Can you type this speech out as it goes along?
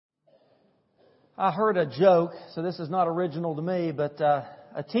I heard a joke, so this is not original to me, but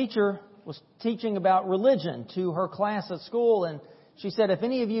a teacher was teaching about religion to her class at school, and she said, if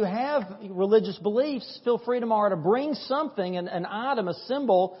any of you have religious beliefs, feel free tomorrow to bring something, an item, a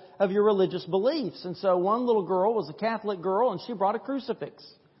symbol of your religious beliefs. And so one little girl was a Catholic girl, and she brought a crucifix.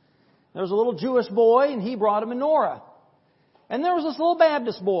 There was a little Jewish boy, and he brought a menorah. And there was this little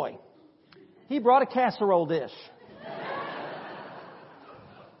Baptist boy. He brought a casserole dish.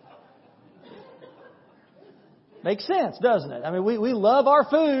 Makes sense, doesn't it? I mean, we love our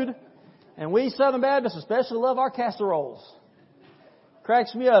food, and we Southern Baptists especially love our casseroles.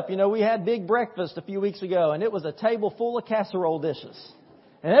 Cracks me up. You know, we had big breakfast a few weeks ago, and it was a table full of casserole dishes.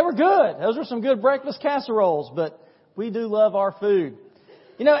 And they were good. Those were some good breakfast casseroles, but we do love our food.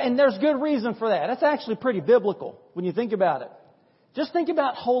 You know, and there's good reason for that. That's actually pretty biblical when you think about it. Just think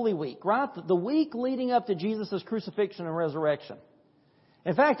about Holy Week, right? The week leading up to Jesus' crucifixion and resurrection.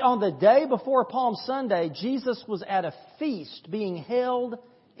 In fact, on the day before Palm Sunday, Jesus was at a feast being held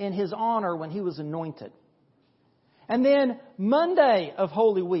in His honor when He was anointed. And then Monday of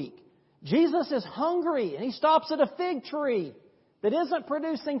Holy Week, Jesus is hungry and He stops at a fig tree that isn't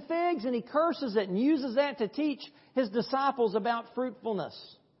producing figs, and He curses it and uses that to teach His disciples about fruitfulness.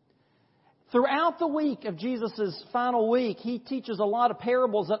 Throughout the week of Jesus' final week, He teaches a lot of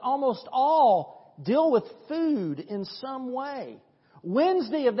parables that almost all deal with food in some way.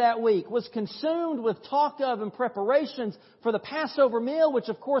 Wednesday of that week was consumed with talk of and preparations for the Passover meal, which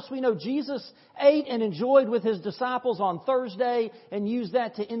of course we know Jesus ate and enjoyed with His disciples on Thursday and used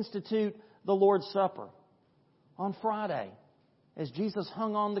that to institute the Lord's Supper. On Friday, as Jesus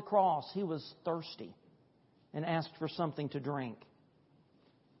hung on the cross, He was thirsty and asked for something to drink.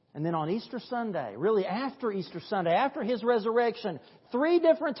 And then on Easter Sunday, really after Easter Sunday, after His resurrection, 3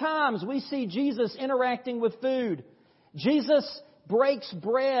 different times we see Jesus interacting with food. Jesus breaks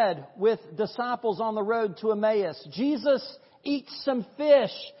bread with disciples on the road to Emmaus. Jesus eats some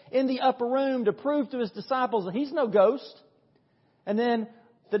fish in the upper room to prove to His disciples that He's no ghost. And then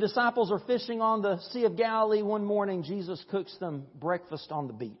the disciples are fishing on the Sea of Galilee one morning. Jesus cooks them breakfast on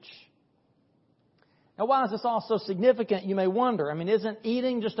the beach. Now, why is this all so significant, you may wonder? I mean, isn't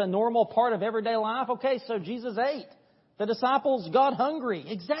eating just a normal part of everyday life? Okay, so Jesus ate. The disciples got hungry.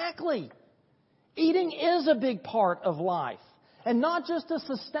 Exactly. Eating is a big part of life. And not just to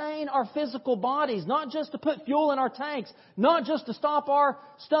sustain our physical bodies, not just to put fuel in our tanks, not just to stop our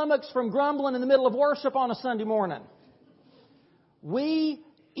stomachs from grumbling in the middle of worship on a Sunday morning. We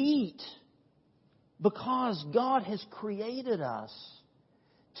eat because God has created us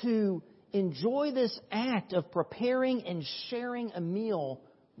to enjoy this act of preparing and sharing a meal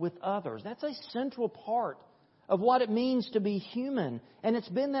with others. That's a central part of what it means to be human. And it's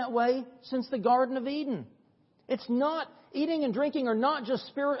been that way since the Garden of Eden. It's not, eating and drinking are not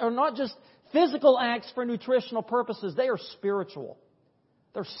just physical acts for nutritional purposes. They are spiritual.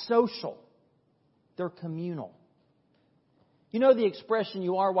 They're social. They're communal. You know the expression,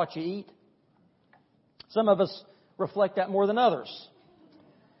 you are what you eat? Some of us reflect that more than others.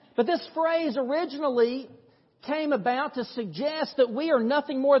 But this phrase originally came about to suggest that we are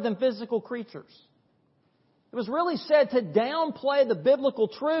nothing more than physical creatures. It was really said to downplay the biblical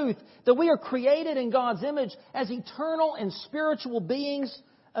truth that we are created in God's image as eternal and spiritual beings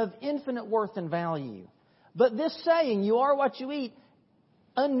of infinite worth and value. But this saying, you are what you eat,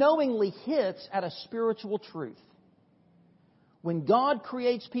 unknowingly hits at a spiritual truth. When God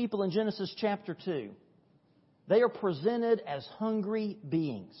creates people in Genesis chapter 2, they are presented as hungry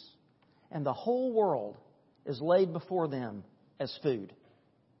beings, and the whole world is laid before them as food.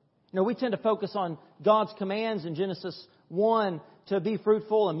 You know, we tend to focus on God's commands in Genesis 1 to be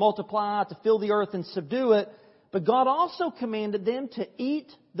fruitful and multiply, to fill the earth and subdue it. But God also commanded them to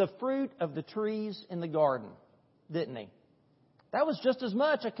eat the fruit of the trees in the garden, didn't He? That was just as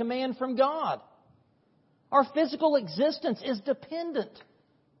much a command from God. Our physical existence is dependent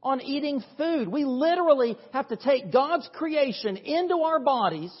on eating food. We literally have to take God's creation into our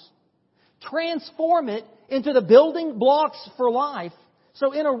bodies, transform it into the building blocks for life.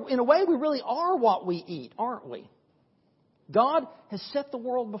 So in a way, we really are what we eat, aren't we? God has set the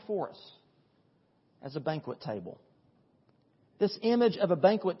world before us as a banquet table. This image of a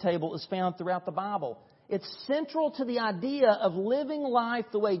banquet table is found throughout the Bible. It's central to the idea of living life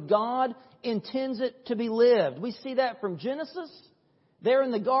the way God intends it to be lived. We see that from Genesis, there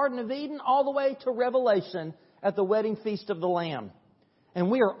in the Garden of Eden, all the way to Revelation at the wedding feast of the Lamb.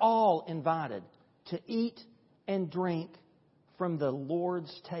 And we are all invited to eat and drink from the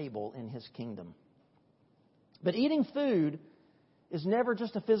Lord's table in His kingdom. But eating food is never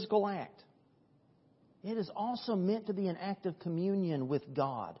just a physical act. It is also meant to be an act of communion with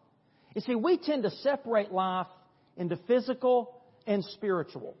God. You see, we tend to separate life into physical and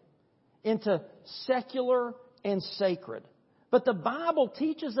spiritual, into secular and sacred. But the Bible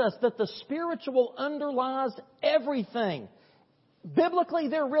teaches us that the spiritual underlies everything. Biblically,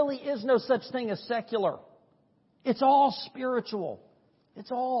 there really is no such thing as secular. It's all spiritual.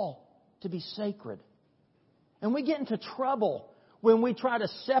 It's all to be sacred. And we get into trouble when we try to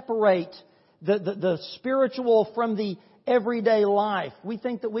separate the spiritual from the everyday life. We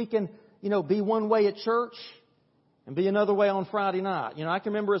think that we can, be one way at church and be another way on Friday night. I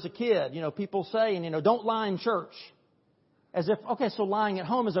can remember as a kid, people saying, don't lie in church. As if, okay, so lying at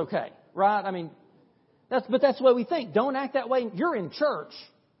home is okay, right? I mean, that's the way we think. Don't act that way. You're in church.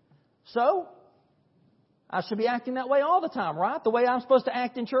 So, I should be acting that way all the time, right? The way I'm supposed to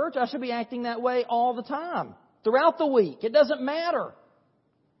act in church, I should be acting that way all the time. Throughout the week. It doesn't matter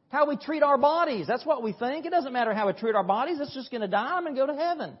how we treat our bodies. That's what we think. It doesn't matter how we treat our bodies. It's just going to die and go to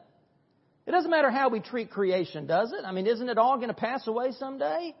heaven. It doesn't matter how we treat creation, does it? I mean, isn't it all going to pass away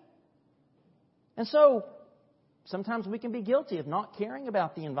someday? And so, sometimes we can be guilty of not caring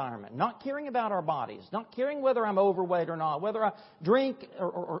about the environment, not caring about our bodies, not caring whether I'm overweight or not, whether I drink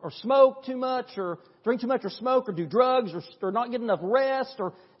or smoke too much or drink too much or smoke or do drugs or not get enough rest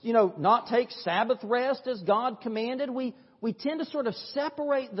or, not take Sabbath rest as God commanded. We tend to sort of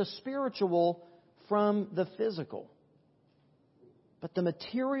separate the spiritual from the physical. But the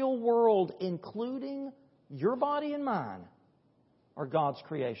material world, including your body and mine, are God's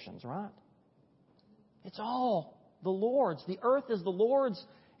creations, right? It's all the Lord's. The earth is the Lord's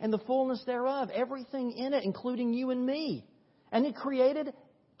and the fullness thereof. Everything in it, including you and me. And He created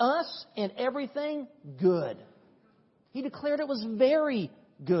us and everything good. He declared it was very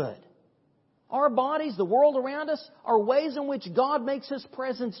good. Our bodies, the world around us, are ways in which God makes His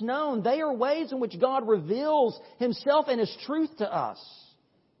presence known. They are ways in which God reveals Himself and His truth to us.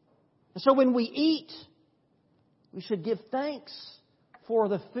 And so when we eat, we should give thanks for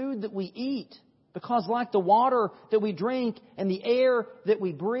the food that we eat. Because like the water that we drink and the air that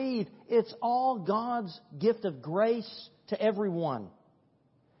we breathe, it's all God's gift of grace to everyone.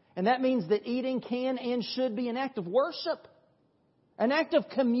 And that means that eating can and should be an act of worship, an act of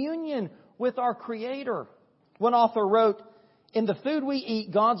communion with our Creator. One author wrote, "In the food we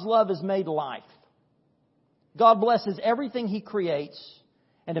eat, God's love is made life. God blesses everything He creates.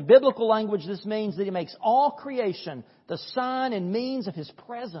 And in biblical language, this means that He makes all creation the sign and means of His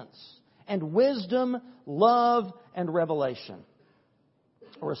presence and wisdom, love, and revelation."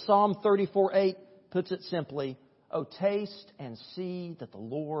 Or as Psalm 34:8 puts it simply, "Oh, taste and see that the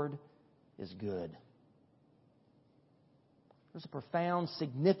Lord is good." There's a profound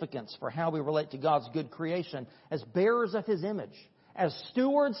significance for how we relate to God's good creation. As bearers of His image, as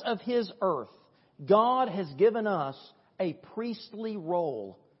stewards of His earth, God has given us a priestly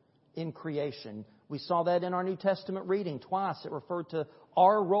role in creation. We saw that in our New Testament reading twice. It referred to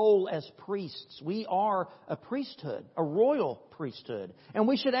our role as priests. We are a priesthood, a royal priesthood. And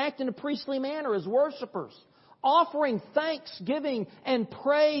we should act in a priestly manner as worshipers, offering thanksgiving and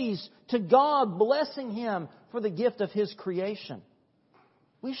praise to God, blessing Him for the gift of His creation.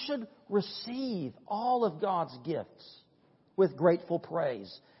 We should receive all of God's gifts with grateful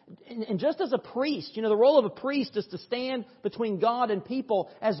praise. And just as a priest, the role of a priest is to stand between God and people.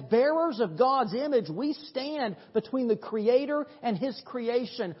 As bearers of God's image, we stand between the Creator and His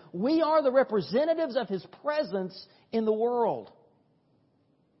creation. We are the representatives of His presence in the world.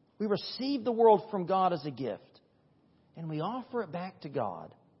 We receive the world from God as a gift, and we offer it back to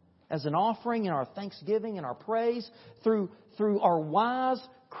God as an offering in our thanksgiving and our praise through our wise,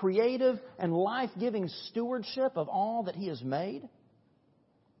 creative, and life-giving stewardship of all that He has made.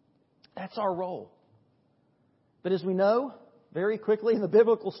 That's our role. But as we know, very quickly in the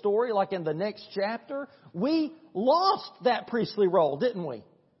biblical story, like in the next chapter, we lost that priestly role, didn't we?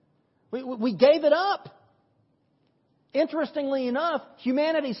 We gave it up. Interestingly enough,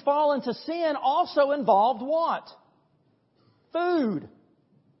 humanity's fall into sin also involved what? Food.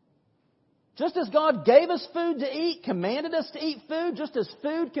 Just as God gave us food to eat, commanded us to eat food, just as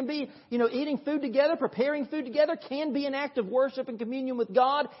food can be, eating food together, preparing food together can be an act of worship and communion with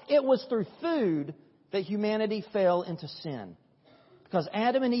God, it was through food that humanity fell into sin. Because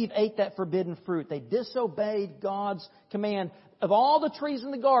Adam and Eve ate that forbidden fruit. They disobeyed God's command. Of all the trees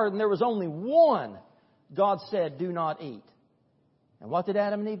in the garden, there was only one God said, "Do not eat." And what did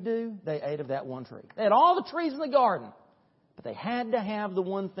Adam and Eve do? They ate of that one tree. They had all the trees in the garden. But they had to have the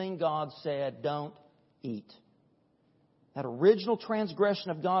one thing God said, "Don't eat." That original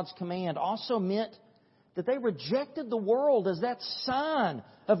transgression of God's command also meant that they rejected the world as that sign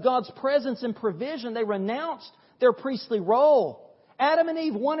of God's presence and provision. They renounced their priestly role. Adam and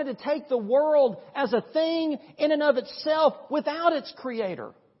Eve wanted to take the world as a thing in and of itself without its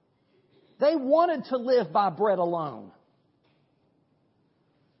Creator. They wanted to live by bread alone.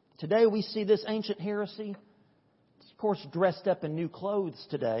 Today we see this ancient heresy, of course, dressed up in new clothes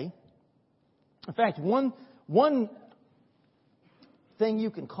today. In fact, one thing you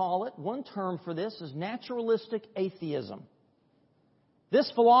can call it, one term for this is naturalistic atheism.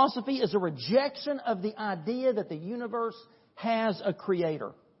 This philosophy is a rejection of the idea that the universe has a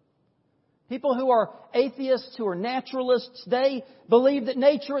Creator. People who are atheists, who are naturalists, they believe that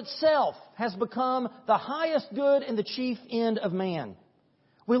nature itself has become the highest good and the chief end of man.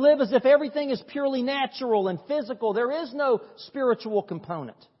 We live as if everything is purely natural and physical. There is no spiritual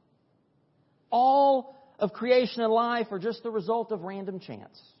component. All of creation and life are just the result of random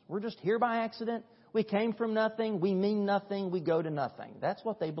chance. We're just here by accident. We came from nothing. We mean nothing. We go to nothing. That's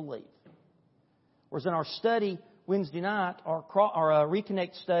what they believe. Whereas in our study Wednesday night, our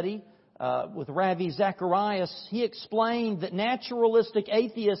Reconnect study with Ravi Zacharias, he explained that naturalistic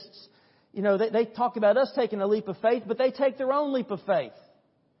atheists, they talk about us taking a leap of faith, but they take their own leap of faith.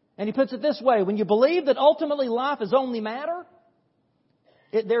 And he puts it this way: when you believe that ultimately life is only matter,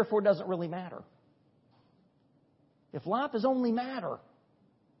 it therefore doesn't really matter. If life is only matter,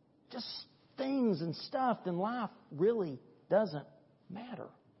 just things and stuff, then life really doesn't matter.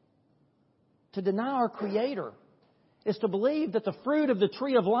 To deny our Creator is to believe that the fruit of the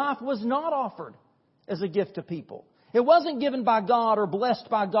tree of life was not offered as a gift to people. It wasn't given by God or blessed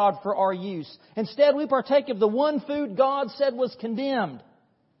by God for our use. Instead, we partake of the one food God said was condemned,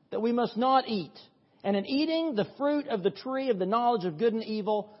 that we must not eat. And in eating the fruit of the tree of the knowledge of good and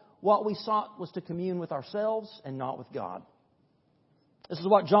evil, what we sought was to commune with ourselves and not with God. This is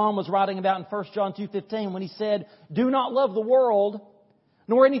what John was writing about in 1 John 2:15 when he said, "Do not love the world,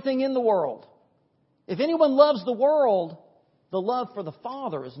 nor anything in the world. If anyone loves the world, the love for the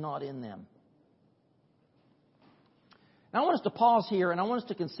Father is not in them." Now I want us to pause here and I want us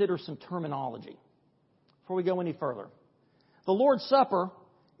to consider some terminology before we go any further. The Lord's Supper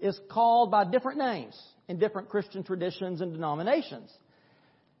is called by different names in different Christian traditions and denominations.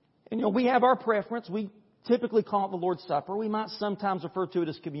 And we have our preference. We typically call it the Lord's Supper. We might sometimes refer to it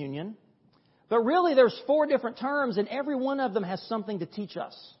as communion. But really there's 4 different terms, and every one of them has something to teach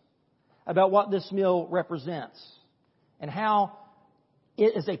us about what this meal represents and how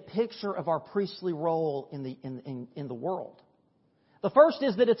it is a picture of our priestly role in the world. The first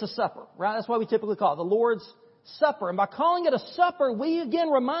is that it's a supper, right? That's why we typically call it the Lord's Supper. And by calling it a supper, we again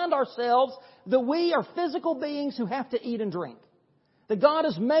remind ourselves that we are physical beings who have to eat and drink. That God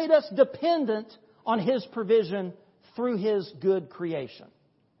has made us dependent on His provision through His good creation.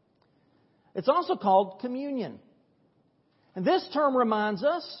 It's also called communion. And this term reminds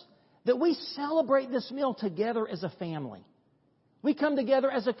us that we celebrate this meal together as a family. We come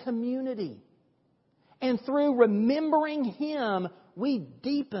together as a community. And through remembering Him, we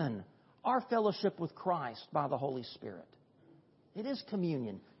deepen our fellowship with Christ by the Holy Spirit. It is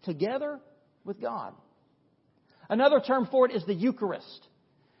communion, together with God. Another term for it is the Eucharist.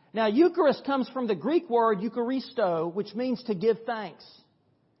 Now, Eucharist comes from the Greek word Eucharisto, which means to give thanks.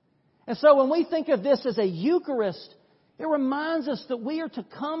 And so when we think of this as a Eucharist, it reminds us that we are to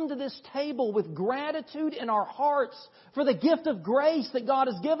come to this table with gratitude in our hearts for the gift of grace that God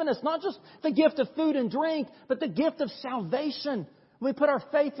has given us. Not just the gift of food and drink, but the gift of salvation. We put our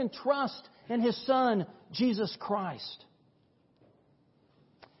faith and trust in His Son, Jesus Christ.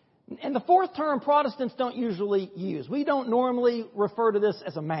 And the fourth term Protestants don't usually use. We don't normally refer to this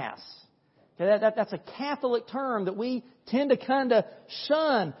as a Mass. Okay, that's a Catholic term that we tend to kind of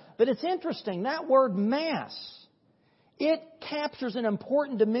shun. But it's interesting, that word Mass, it captures an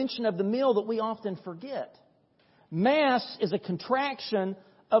important dimension of the meal that we often forget. Mass is a contraction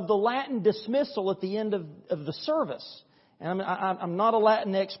of the Latin dismissal at the end of the service. And I'm not a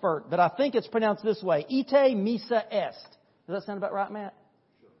Latin expert, but I think it's pronounced this way: Ite missa est. Does that sound about right, Matt?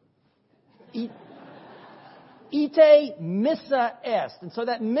 Ite missa est. And so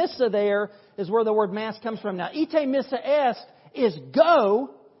that missa there is where the word Mass comes from. Now, ite missa est is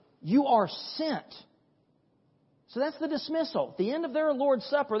go, you are sent. So that's the dismissal. At the end of their Lord's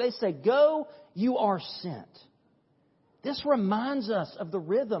Supper, they say, go, you are sent. This reminds us of the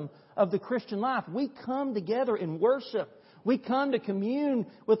rhythm of the Christian life. We come together in worship. We come to commune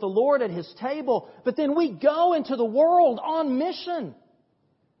with the Lord at His table. But then we go into the world on mission.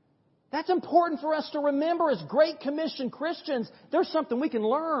 That's important for us to remember as Great Commission Christians. There's something we can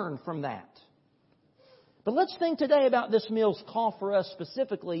learn from that. But let's think today about this meal's call for us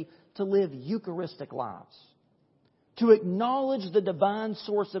specifically to live Eucharistic lives. To acknowledge the divine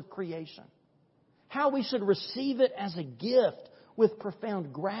source of creation. How we should receive it as a gift with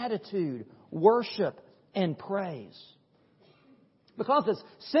profound gratitude, worship, and praise. Because as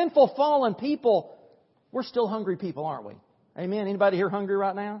sinful, fallen people, we're still hungry people, aren't we? Amen? Anybody here hungry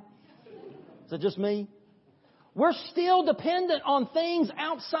right now? Is it just me? We're still dependent on things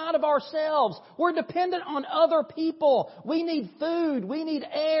outside of ourselves. We're dependent on other people. We need food. We need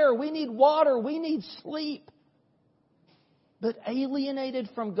air. We need water. We need sleep. But alienated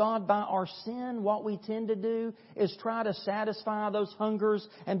from God by our sin, what we tend to do is try to satisfy those hungers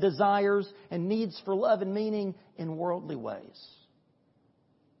and desires and needs for love and meaning in worldly ways.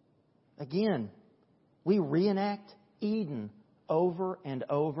 Again, we reenact Eden over and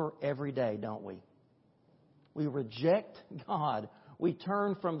over every day, don't we? We reject God. We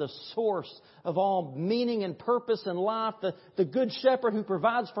turn from the source of all meaning and purpose in life, the good shepherd who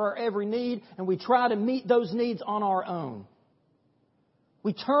provides for our every need, and we try to meet those needs on our own.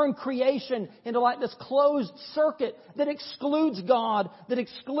 We turn creation into like this closed circuit that excludes God, that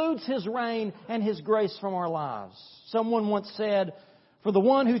excludes His reign and His grace from our lives. Someone once said, "For the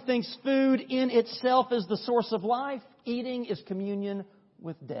one who thinks food in itself is the source of life, eating is communion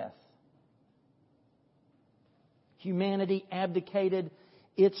with death." Humanity abdicated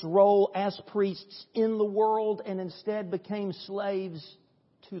its role as priests in the world and instead became slaves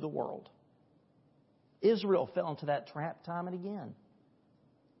to the world. Israel fell into that trap time and again.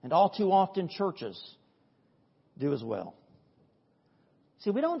 And all too often churches do as well.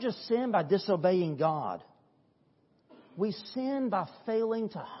 See, we don't just sin by disobeying God. We sin by failing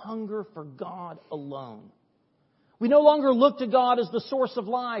to hunger for God alone. We no longer look to God as the source of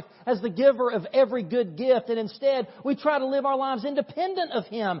life, as the giver of every good gift, and instead we try to live our lives independent of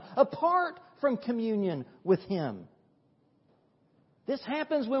Him, apart from communion with Him. This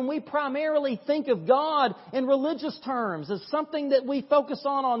happens when we primarily think of God in religious terms as something that we focus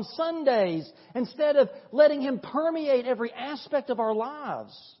on Sundays instead of letting Him permeate every aspect of our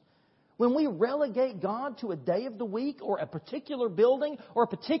lives. When we relegate God to a day of the week or a particular building or a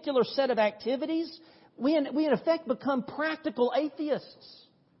particular set of activities, we in effect become practical atheists.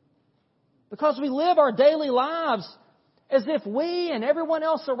 Because we live our daily lives as if we and everyone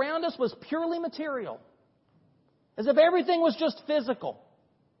else around us was purely material. As if everything was just physical.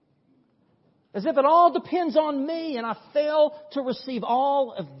 As if it all depends on me and I fail to receive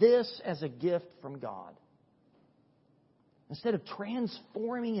all of this as a gift from God. Instead of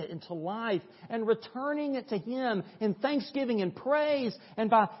transforming it into life and returning it to Him in thanksgiving and praise and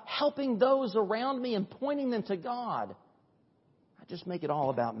by helping those around me and pointing them to God, I just make it all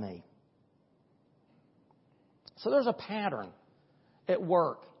about me. So there's a pattern at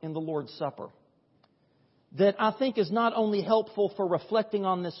work in the Lord's Supper that I think is not only helpful for reflecting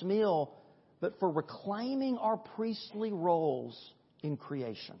on this meal, but for reclaiming our priestly roles in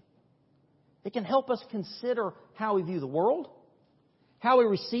creation. It can help us consider how we view the world, how we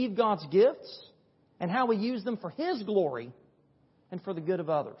receive God's gifts, and how we use them for His glory and for the good of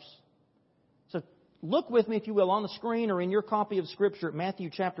others. So look with me, if you will, on the screen or in your copy of Scripture at Matthew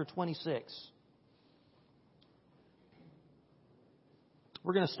chapter 26.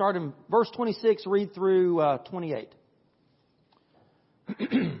 We're going to start in verse 26, read through 28.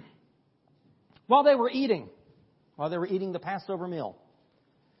 While they were eating the Passover meal,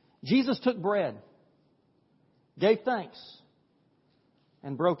 Jesus took bread, gave thanks,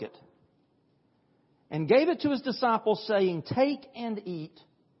 and broke it, and gave it to His disciples, saying, "Take and eat,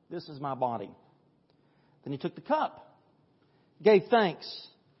 this is my body." Then He took the cup, gave thanks,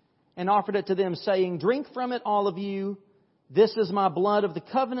 and offered it to them, saying, "Drink from it, all of you. This is my blood of the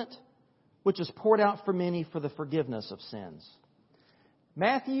covenant, which is poured out for many for the forgiveness of sins."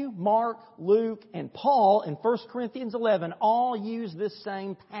 Matthew, Mark, Luke, and Paul in 1 Corinthians 11 all use this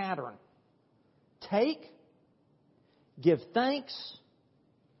same pattern. Take, give thanks,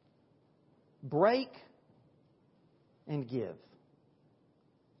 break, and give.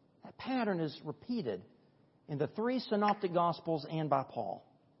 That pattern is repeated in the 3 synoptic Gospels and by Paul.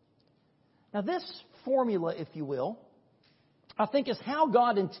 Now this formula, if you will, I think is how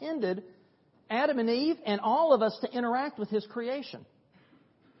God intended Adam and Eve and all of us to interact with His creation.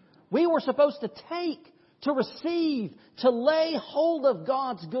 We were supposed to take, to receive, to lay hold of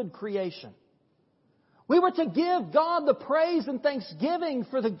God's good creation. We were to give God the praise and thanksgiving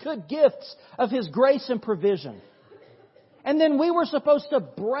for the good gifts of His grace and provision. And then we were supposed to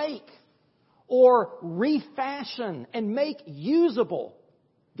break or refashion and make usable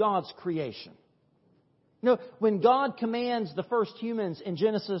God's creation. You know, when God commands the first humans in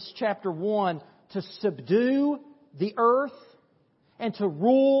Genesis chapter 1 to subdue the earth and to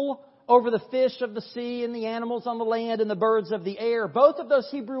rule over the fish of the sea and the animals on the land and the birds of the air. Both of those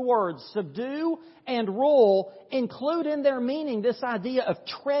Hebrew words, subdue and rule, include in their meaning this idea of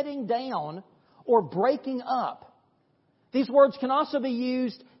treading down or breaking up. These words can also be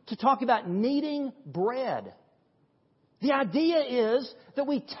used to talk about kneading bread. The idea is that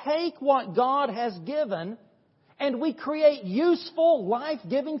we take what God has given and we create useful,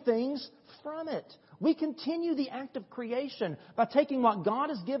 life-giving things from it. We continue the act of creation by taking what God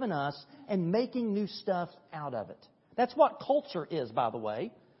has given us and making new stuff out of it. That's what culture is, by the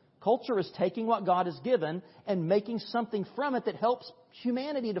way. Culture is taking what God has given and making something from it that helps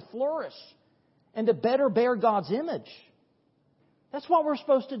humanity to flourish and to better bear God's image. That's what we're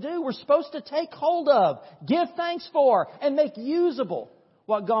supposed to do. We're supposed to take hold of, give thanks for, and make usable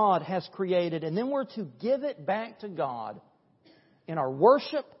what God has created. And then we're to give it back to God in our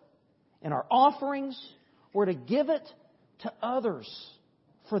worship, in our offerings. We're to give it to others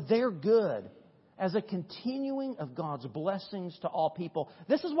for their good as a continuing of God's blessings to all people.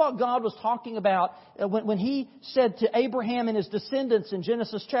 This is what God was talking about when He said to Abraham and his descendants in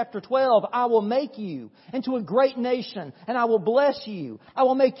Genesis chapter 12, I will make you into a great nation and I will bless you. I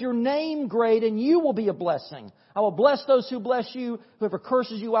will make your name great and you will be a blessing. I will bless those who bless you. Whoever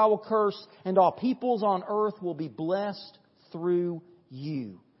curses you, I will curse. And all peoples on earth will be blessed through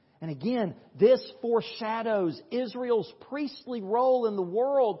you. And again, this foreshadows Israel's priestly role in the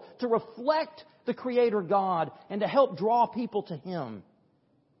world to reflect the Creator God and to help draw people to Him.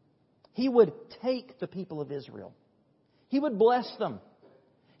 He would take the people of Israel. He would bless them.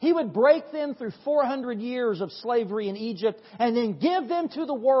 He would break them through 400 years of slavery in Egypt and then give them to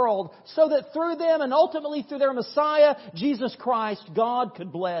the world so that through them and ultimately through their Messiah, Jesus Christ, God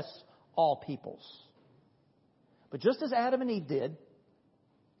could bless all peoples. But just as Adam and Eve did,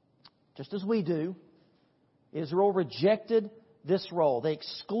 just as we do, Israel rejected this role. They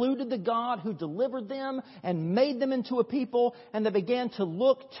excluded the God who delivered them and made them into a people, and they began to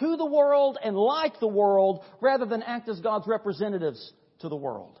look to the world and like the world rather than act as God's representatives to the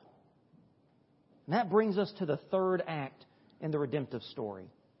world. And that brings us to the third act in the redemptive story.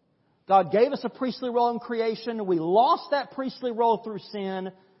 God gave us a priestly role in creation. We lost that priestly role through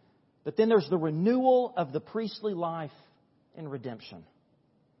sin, but then there's the renewal of the priestly life in redemption.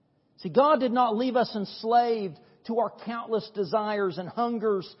 See, God did not leave us enslaved to our countless desires and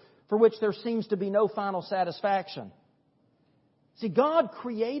hungers for which there seems to be no final satisfaction. See, God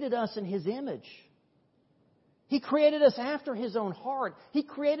created us in His image. He created us after His own heart. He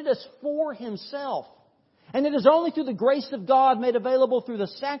created us for Himself. And it is only through the grace of God made available through the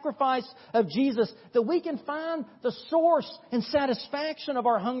sacrifice of Jesus that we can find the source and satisfaction of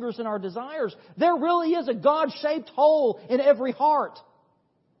our hungers and our desires. There really is a God-shaped hole in every heart.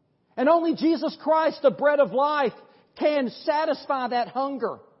 And only Jesus Christ, the bread of life, can satisfy that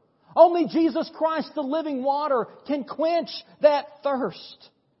hunger. Only Jesus Christ, the living water, can quench that thirst.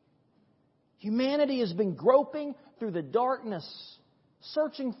 Humanity has been groping through the darkness,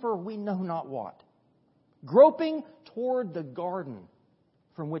 searching for we know not what. Groping toward the garden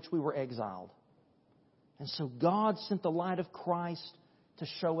from which we were exiled. And so God sent the light of Christ to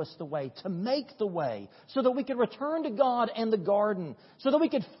show us the way, to make the way, so that we could return to God and the garden, so that we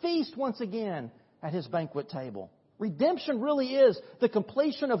could feast once again at His banquet table. Redemption really is the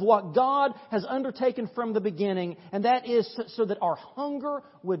completion of what God has undertaken from the beginning, and that is so that our hunger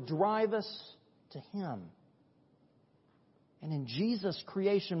would drive us to Him. And in Jesus,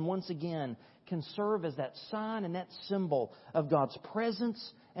 creation once again can serve as that sign and that symbol of God's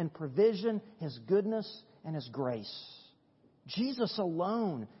presence and provision, His goodness and His grace. Jesus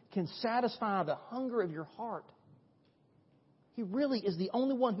alone can satisfy the hunger of your heart. He really is the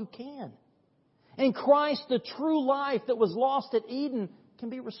only one who can. In Christ, the true life that was lost at Eden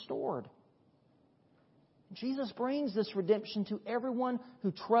can be restored. Jesus brings this redemption to everyone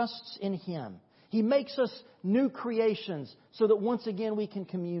who trusts in Him. He makes us new creations so that once again we can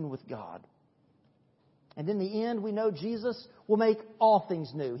commune with God. And in the end, we know Jesus will make all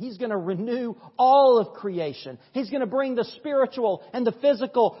things new. He's going to renew all of creation. He's going to bring the spiritual and the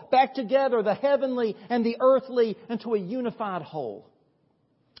physical back together, the heavenly and the earthly, into a unified whole.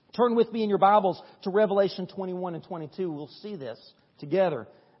 Turn with me in your Bibles to Revelation 21 and 22. We'll see this together.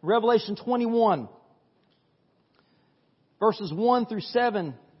 Revelation 21, verses 1 through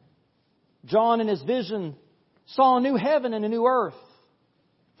 7. John in his vision saw a new heaven and a new earth.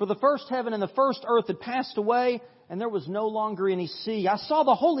 For the first heaven and the first earth had passed away, and there was no longer any sea. I saw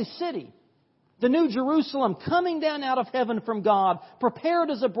the holy city, the new Jerusalem, coming down out of heaven from God, prepared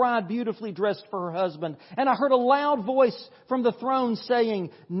as a bride beautifully dressed for her husband. And I heard a loud voice from the throne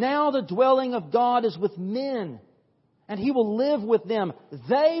saying, Now the dwelling of God is with men, and He will live with them.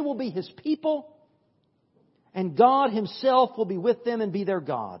 They will be His people, and God Himself will be with them and be their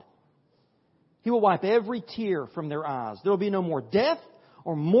God. He will wipe every tear from their eyes. There will be no more death,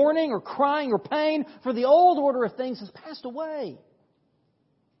 or mourning, or crying, or pain, for the old order of things has passed away.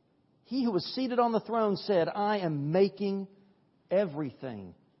 He who was seated on the throne said, I am making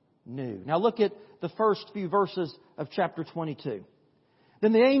everything new. Now look at the first few verses of chapter 22.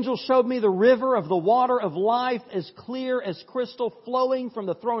 Then the angel showed me the river of the water of life, as clear as crystal, flowing from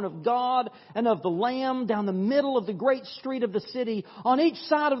the throne of God and of the Lamb down the middle of the great street of the city. On each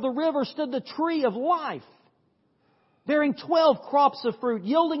side of the river stood the tree of life, bearing 12 crops of fruit,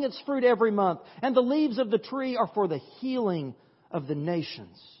 yielding its fruit every month. And the leaves of the tree are for the healing of the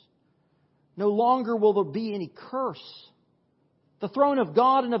nations. No longer will there be any curse. The throne of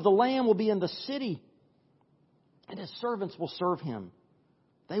God and of the Lamb will be in the city, and His servants will serve Him.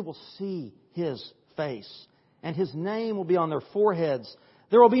 They will see His face, and His name will be on their foreheads.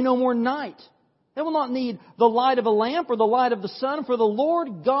 There will be no more night. They will not need the light of a lamp or the light of the sun, for the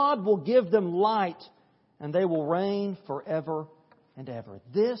Lord God will give them light, and they will reign forever and ever.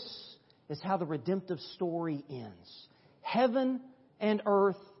 This is how the redemptive story ends. Heaven and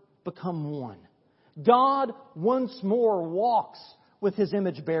earth become one. God once more walks with His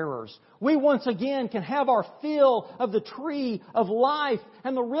image bearers. We once again can have our fill of the tree of life,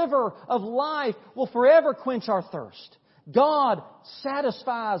 and the river of life will forever quench our thirst. God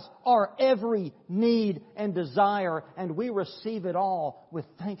satisfies our every need and desire, and we receive it all with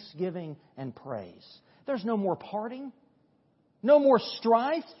thanksgiving and praise. There's no more parting, no more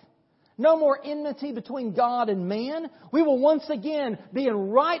strife, no more enmity between God and man. We will once again be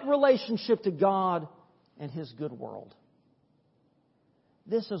in right relationship to God and His good world.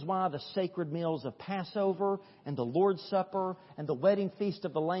 This is why the sacred meals of Passover and the Lord's Supper and the wedding feast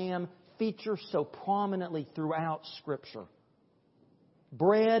of the Lamb feature so prominently throughout Scripture.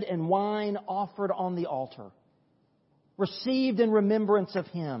 Bread and wine offered on the altar, received in remembrance of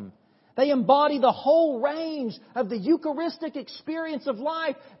Him. They embody the whole range of the Eucharistic experience of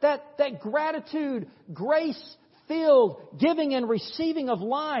life, that gratitude, grace-filled giving and receiving of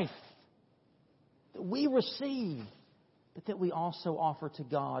life that we receive, but that we also offer to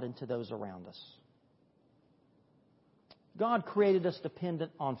God and to those around us. God created us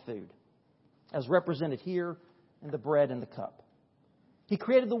dependent on food, as represented here in the bread and the cup. He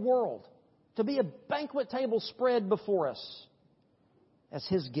created the world to be a banquet table spread before us as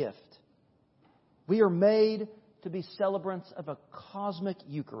His gift. We are made to be celebrants of a cosmic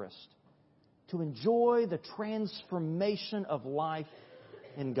Eucharist, to enjoy the transformation of life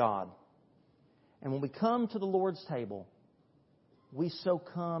in God. And when we come to the Lord's table, we so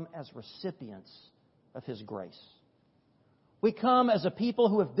come as recipients of His grace. We come as a people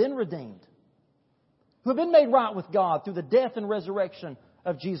who have been redeemed, who have been made right with God through the death and resurrection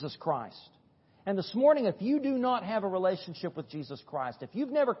of Jesus Christ. And this morning, if you do not have a relationship with Jesus Christ, if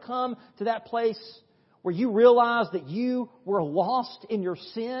you've never come to that place where you realize that you were lost in your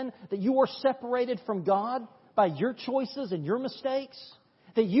sin, that you were separated from God by your choices and your mistakes,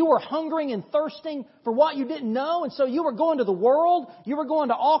 that you were hungering and thirsting for what you didn't know, and so you were going to the world, you were going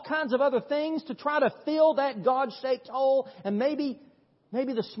to all kinds of other things to try to fill that God-shaped hole, and maybe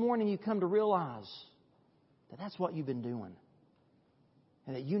this morning you come to realize that that's what you've been doing.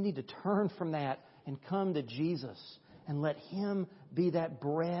 And that you need to turn from that and come to Jesus and let Him be that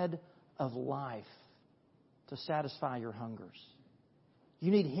bread of life to satisfy your hungers. You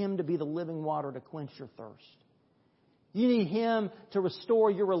need Him to be the living water to quench your thirst. You need Him to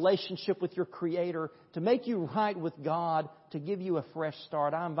restore your relationship with your Creator, to make you right with God, to give you a fresh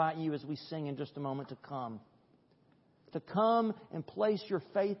start. I invite you, as we sing in just a moment, to come. To come and place your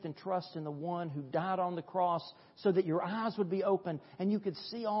faith and trust in the One who died on the cross so that your eyes would be open and you could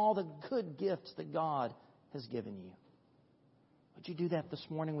see all the good gifts that God has given you. Would you do that this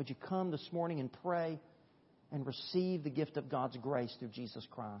morning? Would you come this morning and pray and receive the gift of God's grace through Jesus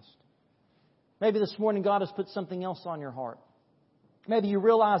Christ? Maybe this morning God has put something else on your heart. Maybe you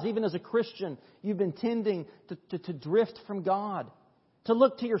realize even as a Christian you've been tending to drift from God, to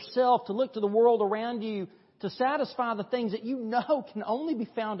look to yourself, to look to the world around you, to satisfy the things that you know can only be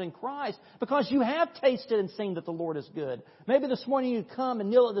found in Christ because you have tasted and seen that the Lord is good. Maybe this morning you come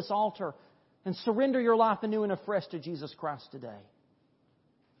and kneel at this altar and surrender your life anew and afresh to Jesus Christ today.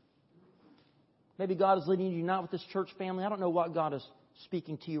 Maybe God is leading you to unite with this church family. I don't know what God is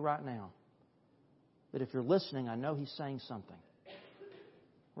speaking to you right now. But if you're listening, I know He's saying something.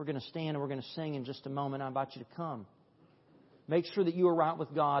 We're going to stand and we're going to sing in just a moment. I invite you to come. Make sure that you are right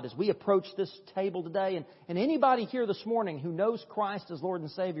with God as we approach this table today. And anybody here this morning who knows Christ as Lord and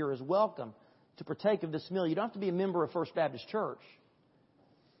Savior is welcome to partake of this meal. You don't have to be a member of First Baptist Church.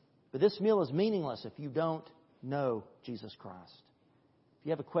 But this meal is meaningless if you don't know Jesus Christ. If you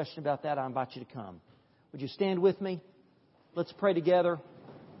have a question about that, I invite you to come. Would you stand with me? Let's pray together.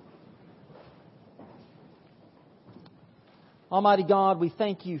 Almighty God, we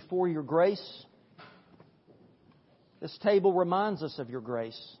thank You for Your grace. This table reminds us of Your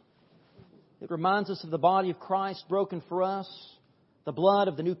grace. It reminds us of the body of Christ broken for us, the blood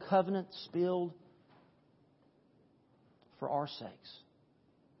of the new covenant spilled for our sakes.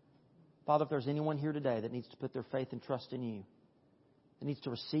 Father, if there's anyone here today that needs to put their faith and trust in You, that needs to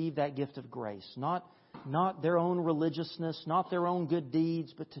receive that gift of grace, not their own religiousness, not their own good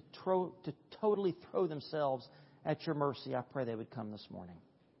deeds, but to totally throw themselves at Your mercy, I pray they would come this morning.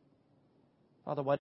 Father, what